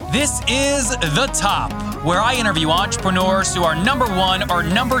This is The Top, where I interview entrepreneurs who are number one or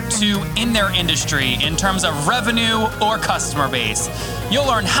number two in their industry in terms of revenue or customer base. You'll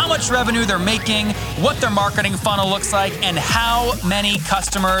learn how much revenue they're making, what their marketing funnel looks like, and how many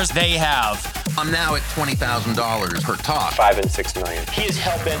customers they have. I'm now at $20,000 per top. 5 and 6 million. He is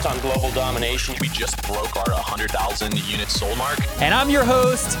hell-bent on global domination. We just broke our 100,000 units sold mark. And I'm your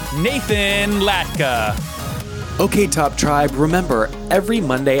host, Nathan Latka. Okay, Top Tribe, remember, every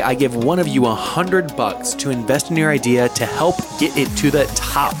Monday I give one of you $100 to invest in your idea to help get it to the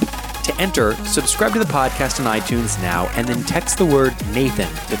top. To enter, subscribe to the podcast on iTunes now and then text the word Nathan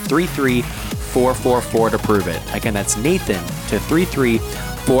to 33444 to prove it. Again, that's Nathan to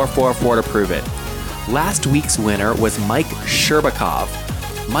 33444 to prove it. Last week's winner was Mike Sherbakov.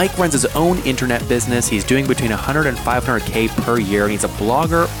 Mike runs his own internet business. He's doing between 100 and 500K per year, and he's a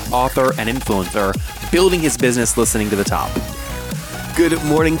blogger, author, and influencer, building his business listening to The Top. Good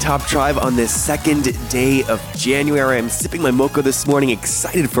morning, Top Tribe. On this second day of January, I'm sipping my mocha this morning,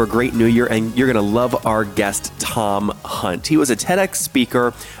 excited for a great new year, and you're going to love our guest, Tom Hunt. He was a TEDx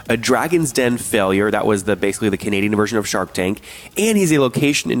speaker, a Dragon's Den failure, that was basically the Canadian version of Shark Tank, and he's a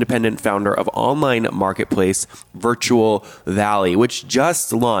location-independent founder of online marketplace Virtual Valley, which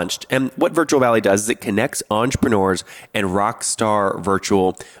just launched. And what Virtual Valley does is it connects entrepreneurs and rockstar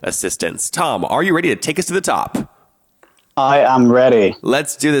virtual assistants. Tom, are you ready to take us to the top? I am ready.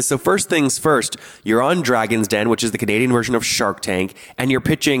 Let's do this. So first things first, you're on Dragon's Den, which is the Canadian version of Shark Tank, and you're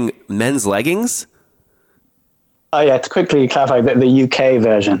pitching men's leggings? Oh, yeah, to quickly clarify, the UK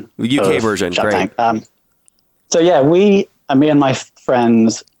version. UK version, Shark great. Tank. Me and my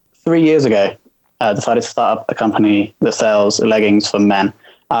friends, 3 years ago, decided to start up a company that sells leggings for men.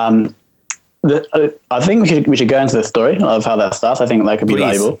 I think we should go into the story of how that starts. I think that could be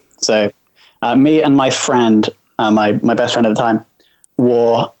valuable. So me and my friend, my best friend at the time,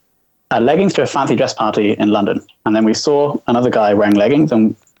 wore leggings to a fancy dress party in London. And then we saw another guy wearing leggings,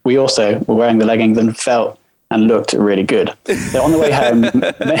 and we also were wearing the leggings and felt and looked really good. So on the way home,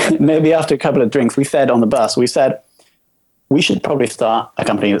 maybe after a couple of drinks, we said on the bus, we should probably start a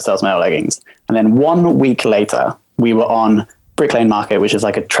company that sells male leggings. And then 1 week later, we were on Brick Lane Market, which is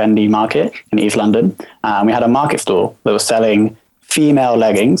like a trendy market in East London. And we had a market stall that was selling female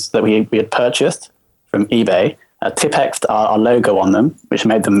leggings that we had purchased from eBay. Tipexed our logo on them, which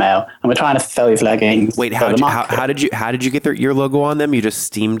made them male, and we're trying to sell these leggings. Wait, how did you get your logo on them? You just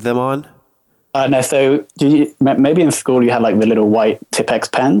steamed them on? No, so maybe in school you had like the little white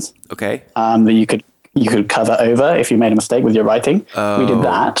Tipex pens. Okay. That you could cover over if you made a mistake with your writing. Oh. We did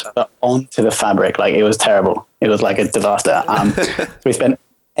that, but onto the fabric. Like, it was terrible. It was like a disaster. So we spent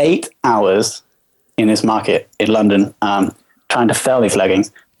 8 hours in this market in London trying to sell these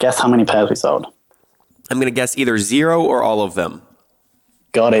leggings. Guess how many pairs we sold? I'm going to guess either 0 or all of them.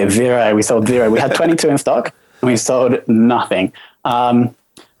 Got it, 0. We sold 0. We had 22 in stock, and we sold nothing.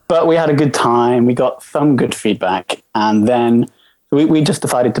 But we had a good time. We got some good feedback. And then we just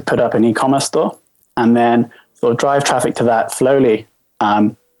decided to put up an e-commerce store and then sort of drive traffic to that slowly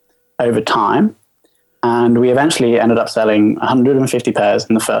over time. And we eventually ended up selling 150 pairs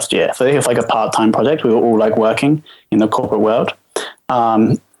in the first year. So it was like a part-time project. We were all like working in the corporate world.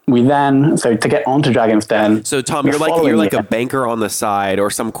 So to get onto Dragon's Den. So Tom, you're like a banker on the side or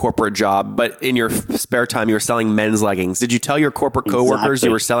some corporate job, but in your spare time, you're selling men's leggings. Did you tell your corporate coworkers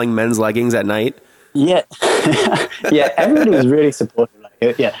you were selling men's leggings at night? Yeah. Yeah. Everybody was really supportive.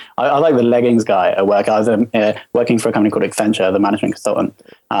 I like the leggings guy at work. I was working for a company called Accenture, the management consultant,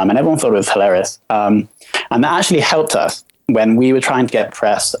 and everyone thought it was hilarious. And that actually helped us when we were trying to get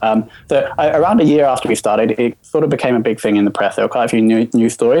press. Around a year after we started, it sort of became a big thing in the press. There were quite a few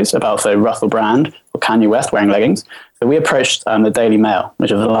news stories about, say, Russell Brand or Kanye West wearing leggings. So we approached the Daily Mail,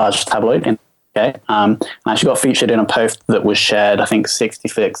 which is a large tabloid in the UK, and actually got featured in a post that was shared, I think,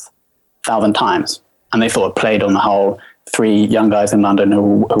 66,000 times. And they sort of played on the whole 3 young guys in London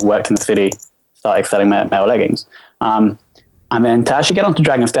who worked in the city started selling male leggings. And then to actually get onto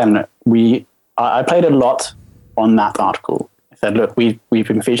Dragon's Den, I played a lot on that article. I said, look, we've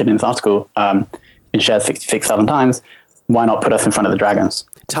been featured in this article, been shared 66,000 times. Why not put us in front of the dragons?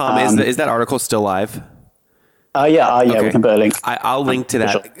 Tom, is that article still live? Okay. We can put a link. I'll link to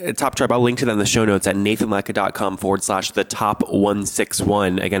that. Sure. Top Tribe, I'll link to that in the show notes at nathanlatka.com/the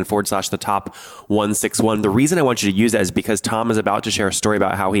top161. Again, /the top161. The reason I want you to use that is because Tom is about to share a story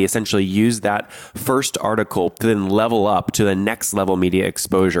about how he essentially used that first article to then level up to the next level media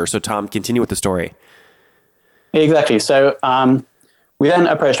exposure. So Tom, continue with the story. Exactly. So we then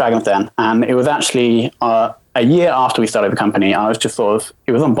approached Dragon's Den, and it was actually a year after we started the company. I was just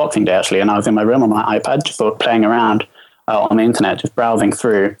it was on Boxing Day actually, and I was in my room on my iPad just sort of playing around on the internet, just browsing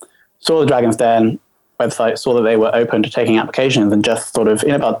through, saw the Dragon's Den website, saw that they were open to taking applications, and just sort of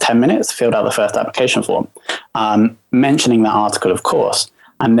in about 10 minutes filled out the first application form, mentioning that article, of course.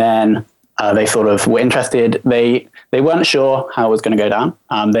 And then they sort of were interested. They weren't sure how it was going to go down.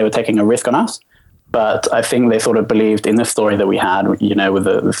 They were taking a risk on us, but I think they sort of believed in the story that we had, with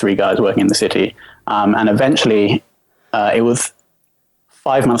the three guys working in the city. And eventually it was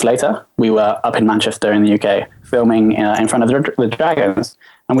 5 months later, we were up in Manchester in the UK filming in front of the Dragons.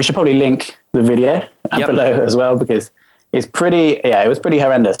 And we should probably link the video below as well, because it's it was pretty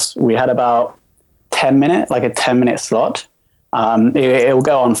horrendous. We had about a 10-minute slot. It will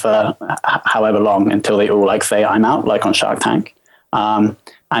go on for however long until they all say, I'm out, like on Shark Tank. And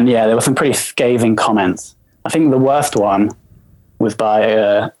there were some pretty scathing comments. I think the worst one was by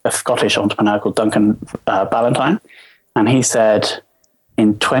a Scottish entrepreneur called Duncan Ballantyne. And he said,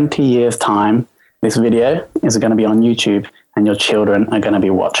 in 20 years' time, this video is going to be on YouTube and your children are going to be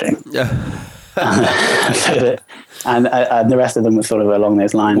watching. And the rest of them were sort of along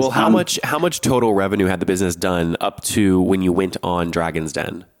those lines. Well, how much total revenue had the business done up to when you went on Dragon's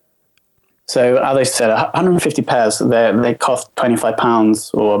Den? So as I said, 150 pairs, they cost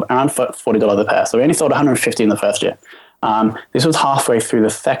 £25 or around $40 a pair. So we only sold 150 in the first year. This was halfway through the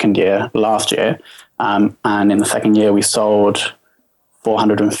second year, last year. And in the second year, we sold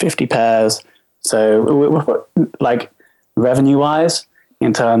 450 pairs. So revenue-wise,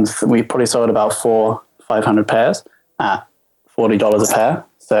 in terms, we probably sold about 500 pairs at $40 a pair.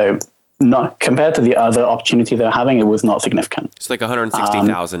 So not compared to the other opportunity they're having, it was not significant. It's like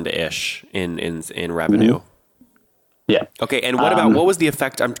 160,000-ish in revenue. Mm-hmm. Yeah. Okay. And what was the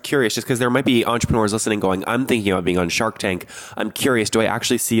effect? I'm curious, just because there might be entrepreneurs listening going, I'm thinking about being on Shark Tank. I'm curious, do I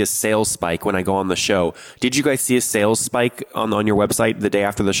actually see a sales spike when I go on the show? Did you guys see a sales spike on your website the day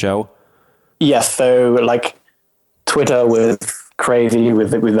after the show? Yes. So Twitter was crazy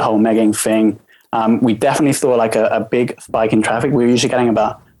with the whole megging thing. We definitely saw a big spike in traffic. We were usually getting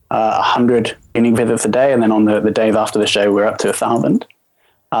about 100 unique visits a day. And then on the days after the show, we're up to 1,000.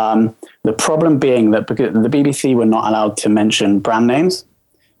 The problem being that because the BBC were not allowed to mention brand names,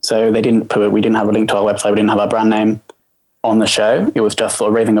 so we didn't have a link to our website, we didn't have our brand name on the show. It was just sort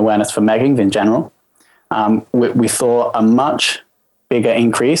of raising awareness for meggings in general. We saw a much bigger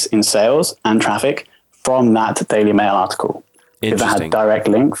increase in sales and traffic from that Daily Mail article. Because it had direct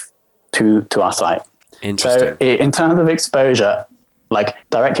links to our site. Interesting. So in terms of exposure,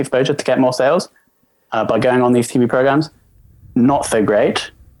 direct exposure to get more sales by going on these TV programs, not so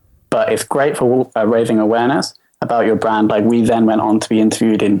great, but it's great for raising awareness about your brand. We then went on to be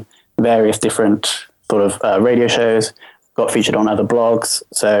interviewed in various different sort of radio shows, got featured on other blogs.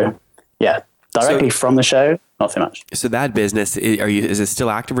 So directly from the show, not so much. So that business, is it still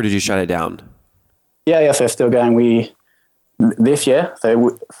active or did you shut it down? Yeah, so it's still going. This year,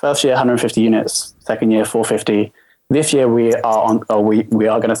 first year 150 units, second year 450. This year we are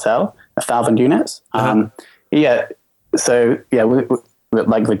going to sell 1,000 units. The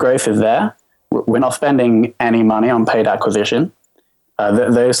growth is there. We're not spending any money on paid acquisition.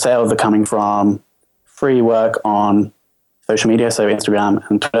 Those sales are coming from free work on social media, so Instagram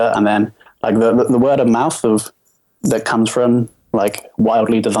and Twitter, and then the word of mouth that comes from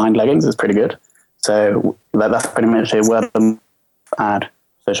wildly designed leggings is pretty good. So that's pretty much a word of mouth ad,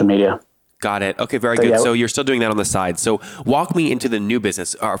 social media. Got it. Okay, very good. Yeah. So you're still doing that on the side. So walk me into the new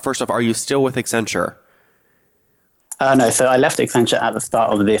business. First off, are you still with Accenture? No, so I left Accenture at the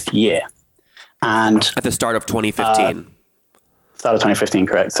start of this year. And at the start of 2015? Start of 2015,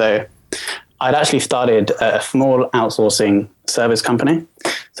 correct. So I'd actually started a small outsourcing service company.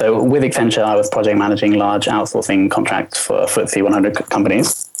 So with Accenture, I was project managing large outsourcing contracts for FTSE 100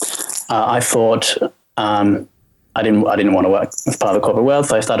 companies. I thought I didn't want to work as part of the corporate world,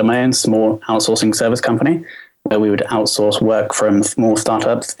 so I started my own small outsourcing service company where we would outsource work from small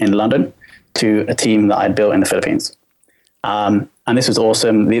startups in London to a team that I'd built in the Philippines. And this was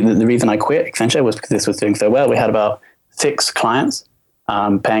awesome. The reason I quit Accenture was because this was doing so well. We had about 6 clients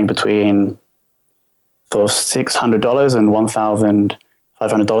paying between sort of $600 and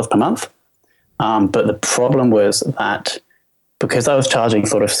 $1,500 per month. But the problem was that because I was charging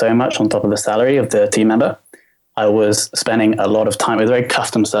sort of so much on top of the salary of the team member, I was spending a lot of time. It was a very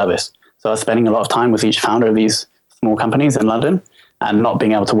custom service. So I was spending a lot of time with each founder of these small companies in London and not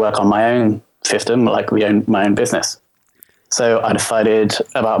being able to work on my own system, my own business. So I decided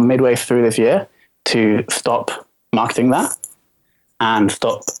about midway through this year to stop marketing that and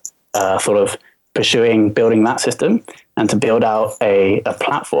stop sort of pursuing building that system and to build out a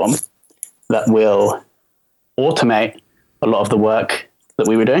platform that will automate a lot of the work that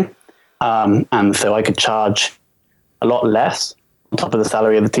we were doing. And so I could charge a lot less on top of the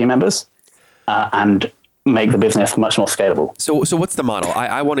salary of the team members, and make the business much more scalable. So what's the model?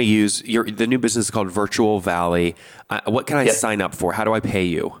 I want to use the new business is called Virtual Valley. What can I sign up for? How do I pay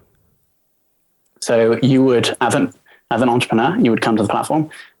you? So you would, as an entrepreneur, you would come to the platform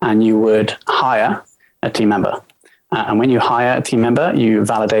and you would hire a team member. And when you hire a team member, you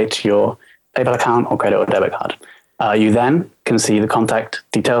validate your PayPal account or credit or debit card. You then can see the contact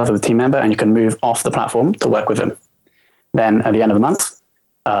details of the team member and you can move off the platform to work with them. Then at the end of the month,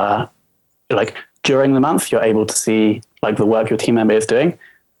 during the month, you're able to see like the work your team member is doing,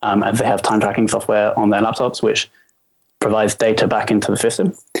 as they have time tracking software on their laptops, which provides data back into the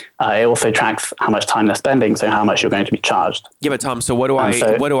system. It also tracks how much time they're spending, so how much you're going to be charged. Yeah, but Tom, so what do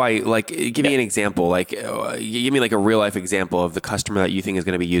I like? Give me an example. Like, give me like a real life example of the customer that you think is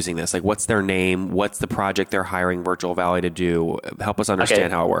going to be using this. Like, what's their name? What's the project they're hiring Virtual Valley to do? Help us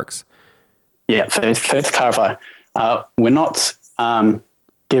understand how it works. Yeah, so to clarify, we're not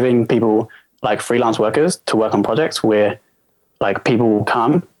giving people like freelance workers to work on projects where like people will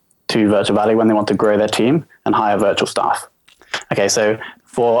come to Virtual Valley when they want to grow their team and hire virtual staff. Okay, so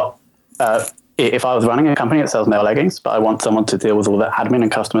for if I was running a company that sells male leggings, but I want someone to deal with all the admin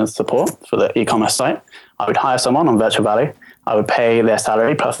and customer support for the e-commerce site, I would hire someone on Virtual Valley. I would pay their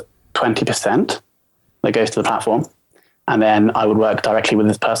salary plus 20% that goes to the platform. And then I would work directly with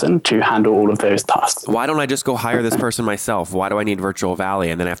this person to handle all of those tasks. Why don't I just go hire this person myself? Why do I need Virtual Valley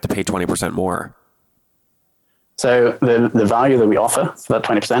and then I have to pay 20% more? So the value that we offer for that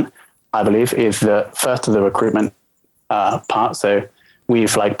 20%, I believe, is the first of the recruitment part. So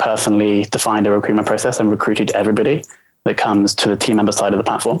we've like personally defined a recruitment process and recruited everybody that comes to the team member side of the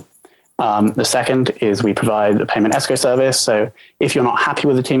platform. The second is we provide a payment escrow service. So if you're not happy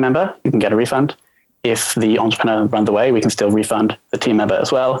with the team member, you can get a refund. If the entrepreneur runs away, we can still refund the team member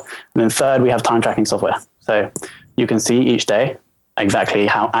as well. And then third, we have time tracking software. So you can see each day exactly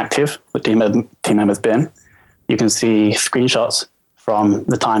how active the team member's been. You can see screenshots from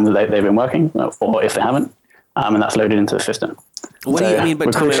the time that they've been working, or if they haven't, and that's loaded into the system. What do you mean?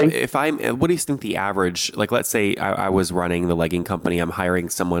 But Tom, what do you think the average? Like, let's say I was running the legging company. I'm hiring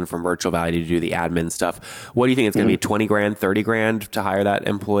someone from Virtual Valley to do the admin stuff. What do you think it's going to be? 20 grand, 30 grand to hire that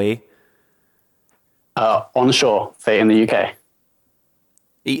employee? Onshore, say in the UK.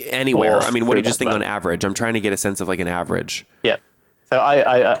 Anywhere. I mean, what do you just think on average? I'm trying to get a sense of like an average. Yeah. So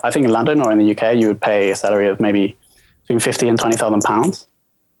I think in London or in the UK, you would pay a salary of maybe between 50 and 20,000 pounds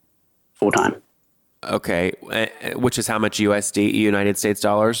full time. Okay. Which is how much USD, United States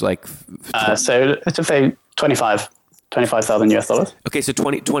dollars? Like, so let's just say 25,000 US dollars. Okay. So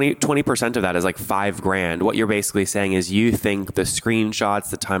 20% of that is like $5 grand. What you're basically saying is you think the screenshots,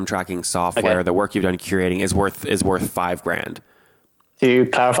 the time tracking software, the work you've done curating is worth $5 grand. To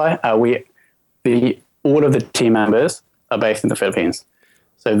clarify, all of the team members are based in the Philippines.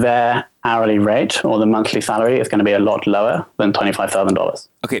 So their hourly rate or the monthly salary is going to be a lot lower than $25,000.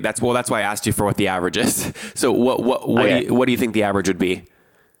 Okay, that's why I asked you for what the average is. So what do you think the average would be?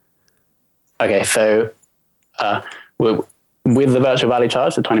 Okay, so with the Virtual Valley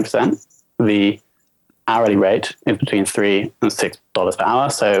charge, the 20%, the hourly rate is between $3 and $6 per hour.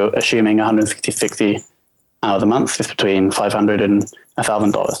 So assuming 160 hours a month is between $500 and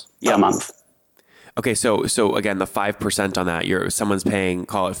 $1,000 per month. Okay, so again, the 5% on that, someone's paying,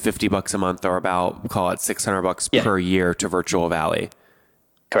 call it $50 a month, or about, call it $600 per year to Virtual Valley.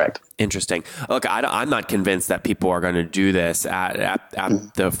 Correct. Interesting. Look, I'm not convinced that people are going to do this at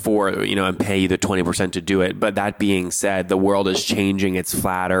the and pay you the 20% to do it. But that being said, the world is changing. It's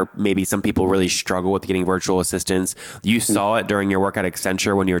flatter. Maybe some people really struggle with getting virtual assistants. You saw it during your work at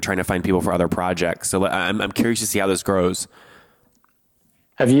Accenture when you were trying to find people for other projects. So I'm curious to see how this grows.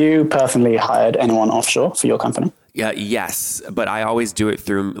 Have you personally hired anyone offshore for your company? Yeah, yes, but I always do it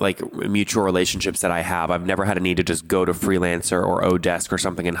through like mutual relationships that I have. I've never had a need to just go to Freelancer or Odesk or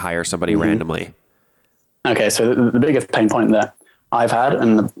something and hire somebody randomly. Okay, so the biggest pain point that I've had,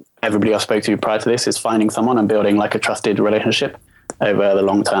 and everybody I spoke to prior to this, is finding someone and building like a trusted relationship over the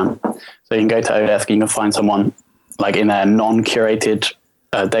long term. So you can go to Odesk, you can find someone like in a non-curated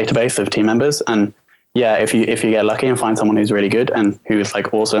database of team members, and yeah, if you get lucky and find someone who's really good and who's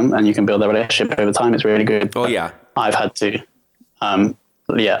like awesome, and you can build that relationship over time, it's really good. Oh yeah, I've had to.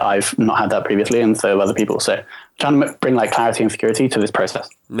 I've not had that previously, and so have other people. So I'm trying to bring like clarity and security to this process.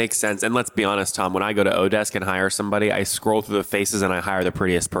 Makes sense. And let's be honest, Tom. When I go to Odesk and hire somebody, I scroll through the faces and I hire the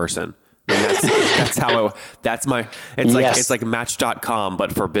prettiest person. It's like Match.com,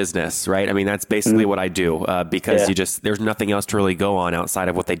 but for business, right? I mean, that's basically what I do because there's nothing else to really go on outside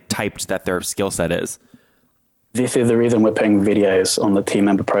of what they typed that their skill set is. this is the reason we're putting videos on the team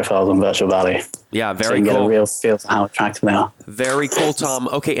member profiles on Virtual Valley. Yeah, So very you can get a cool. real feel for how attractive they are. Very cool, Tom.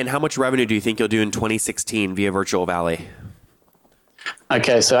 Okay, and how much revenue do you think you'll do in 2016 via Virtual Valley?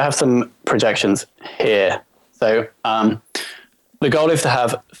 Okay, so I have some projections here. So the goal is to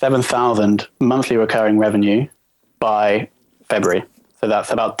have 7,000 monthly recurring revenue by February. So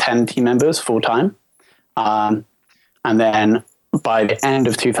that's about 10 team members full time. And then by the end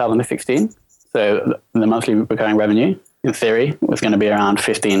of 2016, so the monthly recurring revenue, in theory, was going to be around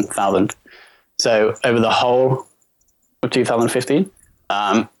 15,000. So over the whole of 2015,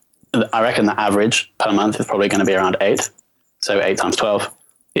 I reckon the average per month is probably going to be around 8. So 8 times 12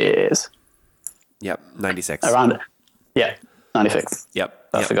 is Yep, 96. around, 96. Yep.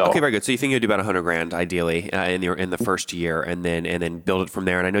 That's yep. the goal. Okay, very good. So you think you'll do about $100,000 ideally in the first year, and then build it from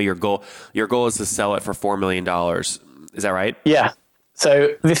there. And I know your goal is to sell it for $4 million. Is that right? Yeah. So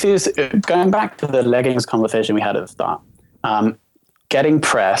this is going back to the leggings conversation we had at the start. Getting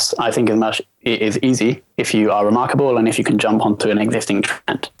press, I think, is easy if you are remarkable and if you can jump onto an existing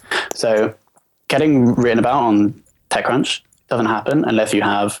trend. So getting written about on TechCrunch doesn't happen unless you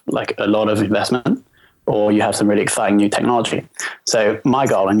have like a lot of investment or you have some really exciting new technology. So my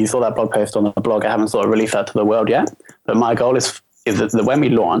goal, and you saw that blog post on the blog, I haven't sort of released that to the world yet, but my goal is that when we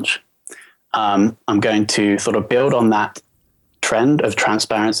launch, I'm going to sort of build on that trend of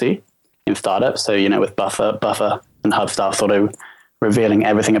transparency in startups. So, with Buffer and Hubstaff sort of revealing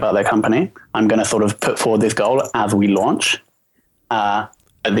everything about their company, I'm going to sort of put forward this goal as we launch,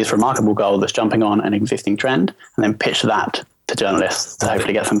 this remarkable goal that's jumping on an existing trend, and then pitch that to journalists to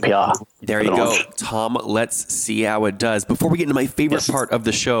hopefully get some PR. There you go. Tom, let's see how it does. Before we get into my favorite part of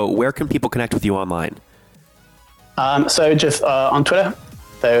the show, where can people connect with you online? So just on Twitter.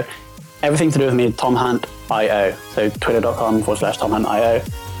 So everything to do with me, Tom Hunt IO. So twitter.com/Tom Hunt IO,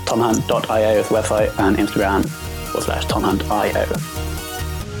 tomhunt.io is the website, and Instagram/Tom Hunt IO.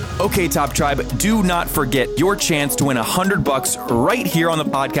 Okay, Top Tribe, do not forget your chance to win $100 right here on the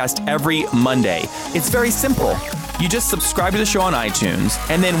podcast every Monday. It's very simple. You just subscribe to the show on iTunes,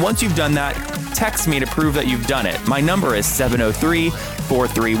 and then once you've done that, text me to prove that you've done it. My number is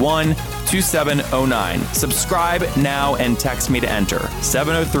 703-431-2709. Subscribe now and text me to enter.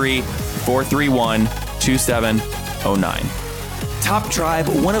 703-431-2709. Top Tribe,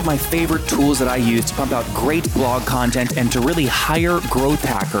 one of my favorite tools that I use to pump out great blog content and to really hire growth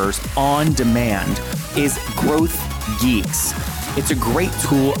hackers on demand is Growth Geeks. It's a great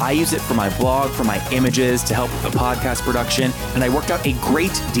tool. I use it for my blog, for my images, to help with the podcast production, and I worked out a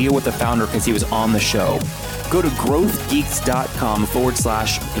great deal with the founder because he was on the show. Go to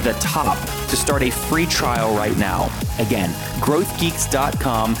growthgeeks.com/the top to start a free trial right now. Again,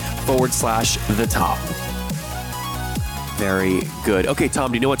 growthgeeks.com/the top. Very good. Okay,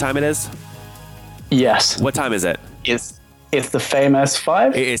 Tom, do you know what time it is? Yes. What time is it? It's the famous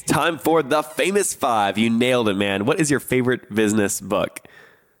 5. It is time for the famous 5. You nailed it, man. What is your favorite business book?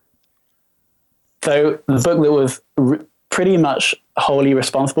 So the book that was pretty much wholly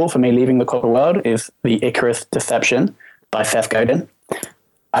responsible for me leaving the corporate world is The Icarus Deception by Seth Godin.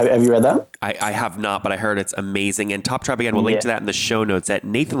 Have you read that? I have not, but I heard it's amazing. And Top Tribe, again, we'll link to that in the show notes at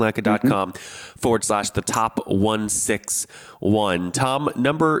nathanleka.com/the top 161. Tom,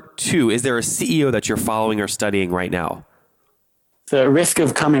 number 2, is there a CEO that you're following or studying right now? The risk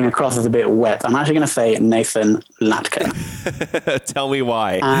of coming across as a bit wet, I'm actually going to say Nathan Latka. Tell me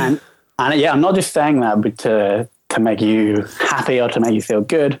why. And yeah, I'm not just saying that but to make you happy or to make you feel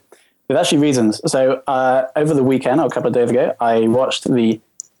good. There's actually reasons. So over the weekend, or a couple of days ago, I watched the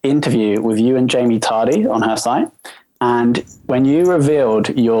interview with you and Jamie Tardy on her site. And when you revealed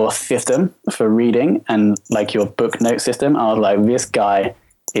your system for reading and like your book note system, I was like, this guy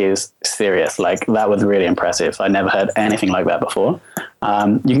is serious. Like, that was really impressive. I never heard anything like that before.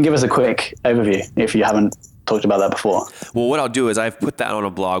 You can give us a quick overview if you haven't talked about that before. Well, what I'll do is I've put that on a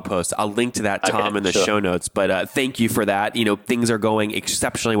blog post. I'll link to that, Tom, in the show notes. But thank you for that. Things are going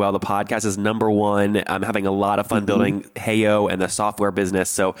exceptionally well. The podcast is number 1. I'm having a lot of fun building Heyo and the software business.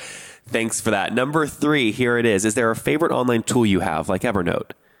 So thanks for that. Number 3, here it is. Is there a favorite online tool you have, like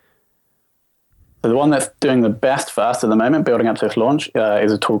Evernote? So the one that's doing the best for us at the moment, building up to its launch,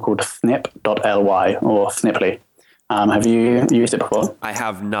 is a tool called snip.ly or Sniply. Have you used it before? I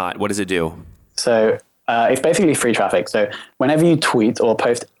have not. What does it do? So it's basically free traffic. So whenever you tweet or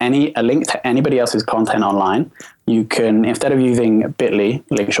post a link to anybody else's content online, you can, instead of using Bitly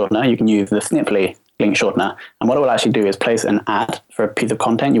link shortener, you can use the Sniply link shortener. And what it will actually do is place an ad for a piece of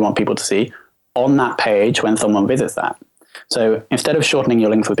content you want people to see on that page when someone visits that. So instead of shortening your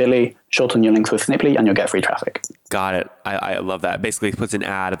links with Bitly, shorten your links with Sniply and you'll get free traffic. Got it. I love that. Basically, it puts an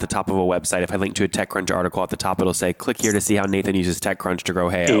ad at the top of a website. If I link to a TechCrunch article at the top, it'll say, click here to see how Nathan uses TechCrunch to grow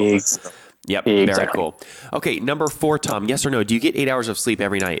Heyo. Yep. Exactly. Very cool. Okay. Number 4, Tom, yes or no? Do you get 8 hours of sleep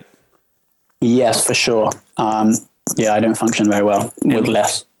every night? Yes, for sure. Yeah, I don't function very well with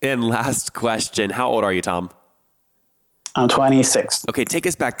less. And last question, how old are you, Tom? I'm 26. Okay. Take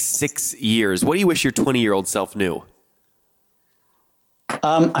us back 6 years. What do you wish your 20-year-old self knew?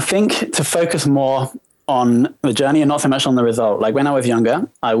 I think to focus more on the journey and not so much on the result. Like when I was younger,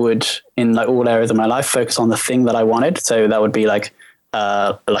 I would, in like all areas of my life, focus on the thing that I wanted. So that would be like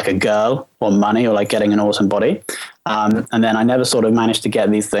a girl or money or like getting an awesome body. And then I never sort of managed to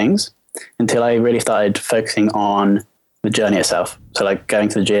get these things until I really started focusing on the journey itself. So like going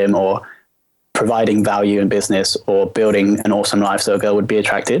to the gym or providing value in business or building an awesome life so a girl would be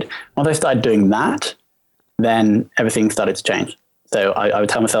attracted. Once I started doing that, then everything started to change. So I would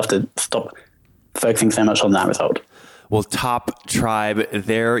tell myself to stop focusing so much on that result. Well, Top Tribe,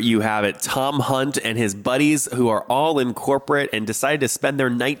 there you have it. Tom Hunt and his buddies who are all in corporate and decided to spend their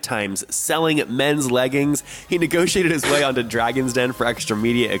night times selling men's leggings. He negotiated his way onto Dragon's Den for extra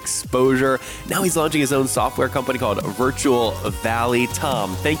media exposure. Now he's launching his own software company called Virtual Valley.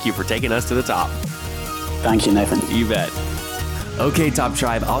 Tom, thank you for taking us to the top. Thank you, Nathan. You bet. Okay, Top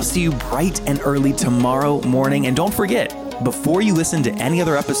Tribe, I'll see you bright and early tomorrow morning. And don't forget, before you listen to any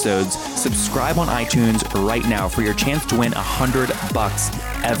other episodes, subscribe on iTunes right now for your chance to win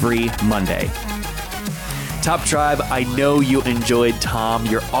 $100 every Monday. Top Tribe, I know you enjoyed Tom.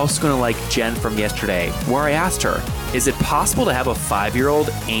 You're also going to like Jen from yesterday, where I asked her, is it possible to have a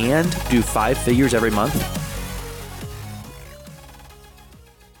 5-year-old and do 5 figures every month?